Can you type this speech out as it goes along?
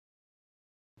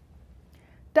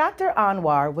Dr.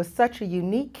 Anwar was such a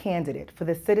unique candidate for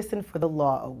the Citizen for the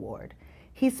Law Award.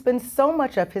 He spends so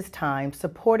much of his time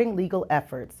supporting legal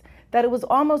efforts that it was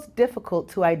almost difficult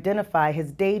to identify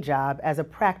his day job as a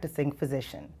practicing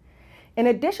physician. In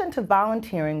addition to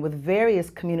volunteering with various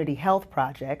community health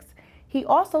projects, he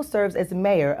also serves as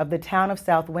mayor of the town of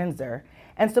South Windsor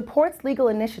and supports legal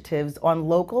initiatives on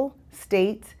local,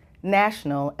 state,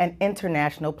 national, and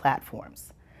international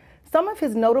platforms. Some of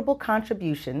his notable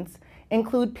contributions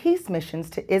include peace missions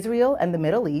to Israel and the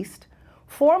Middle East,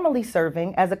 formerly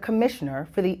serving as a commissioner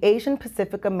for the Asian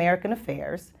Pacific American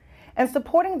Affairs, and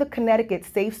supporting the Connecticut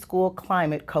Safe School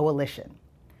Climate Coalition.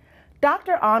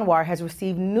 Dr. Anwar has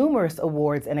received numerous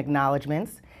awards and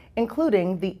acknowledgments,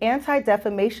 including the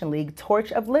Anti-Defamation League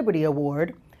Torch of Liberty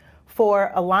Award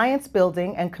for Alliance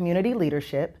Building and Community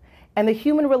Leadership, and the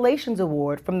Human Relations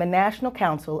Award from the National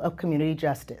Council of Community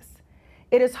Justice.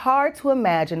 It is hard to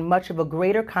imagine much of a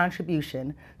greater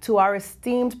contribution to our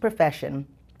esteemed profession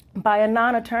by a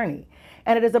non-attorney,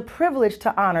 and it is a privilege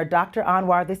to honor Dr.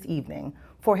 Anwar this evening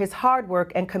for his hard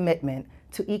work and commitment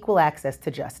to equal access to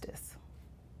justice.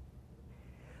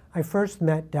 I first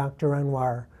met Dr.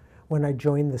 Anwar when I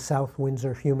joined the South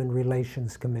Windsor Human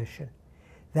Relations Commission.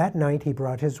 That night he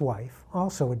brought his wife,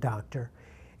 also a doctor,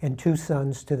 and 2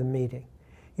 sons to the meeting.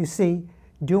 You see,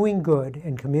 doing good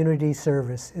and community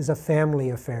service is a family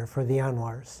affair for the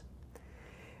Anwars.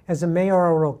 As a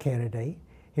mayoral candidate,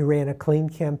 he ran a clean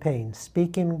campaign,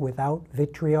 speaking without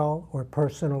vitriol or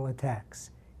personal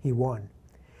attacks. He won.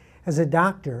 As a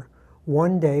doctor,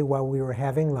 one day while we were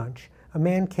having lunch, a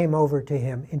man came over to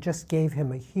him and just gave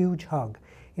him a huge hug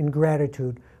in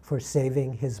gratitude for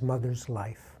saving his mother's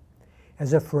life.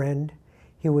 As a friend,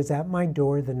 he was at my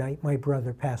door the night my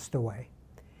brother passed away.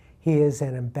 He is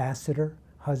an ambassador,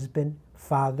 husband,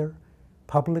 father,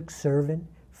 public servant,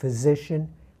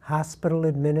 physician, hospital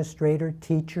administrator,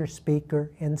 teacher,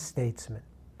 speaker, and statesman.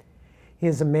 He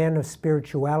is a man of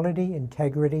spirituality,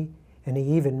 integrity, and he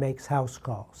even makes house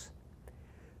calls.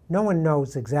 No one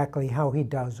knows exactly how he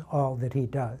does all that he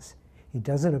does. He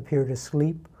doesn't appear to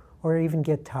sleep or even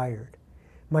get tired.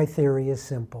 My theory is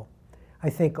simple. I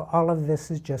think all of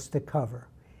this is just a cover.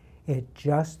 It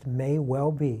just may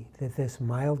well be that this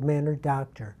mild-mannered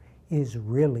doctor is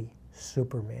really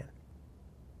Superman.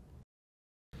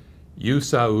 You,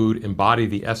 Saud, embody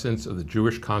the essence of the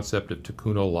Jewish concept of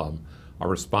tikkun olam, our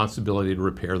responsibility to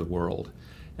repair the world.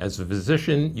 As a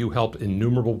physician, you helped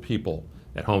innumerable people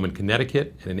at home in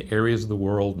Connecticut and in areas of the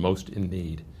world most in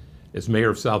need. As mayor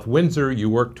of South Windsor, you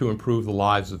work to improve the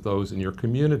lives of those in your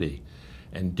community.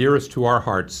 And dearest to our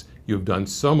hearts, you have done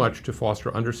so much to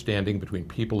foster understanding between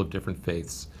people of different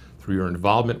faiths through your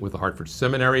involvement with the Hartford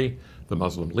Seminary, the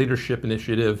Muslim Leadership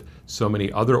Initiative, so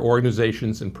many other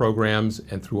organizations and programs,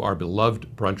 and through our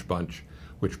beloved Brunch Bunch,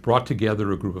 which brought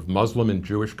together a group of Muslim and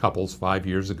Jewish couples 5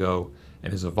 years ago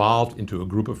and has evolved into a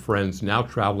group of friends now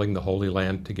traveling the Holy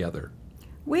Land together.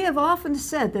 We have often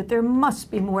said that there must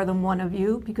be more than one of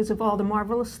you because of all the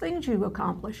marvelous things you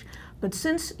accomplish. But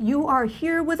since you are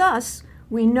here with us,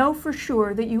 we know for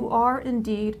sure that you are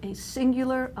indeed a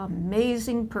singular,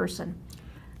 amazing person.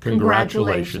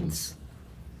 Congratulations.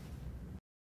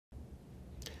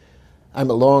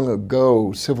 I'm a long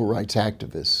ago civil rights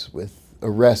activist with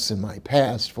arrests in my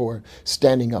past for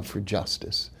standing up for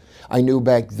justice. I knew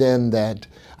back then that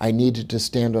I needed to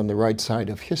stand on the right side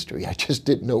of history. I just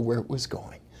didn't know where it was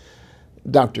going.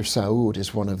 Dr. Saud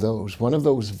is one of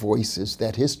those voices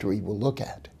that history will look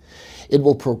at. It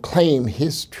will proclaim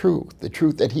his truth, the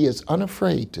truth that he is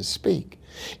unafraid to speak.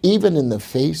 Even in the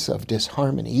face of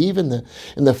disharmony, even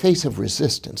in the face of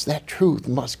resistance, that truth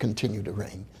must continue to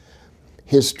reign.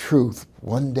 His truth,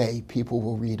 one day people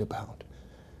will read about.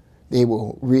 They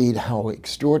will read how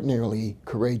extraordinarily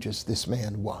courageous this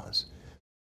man was.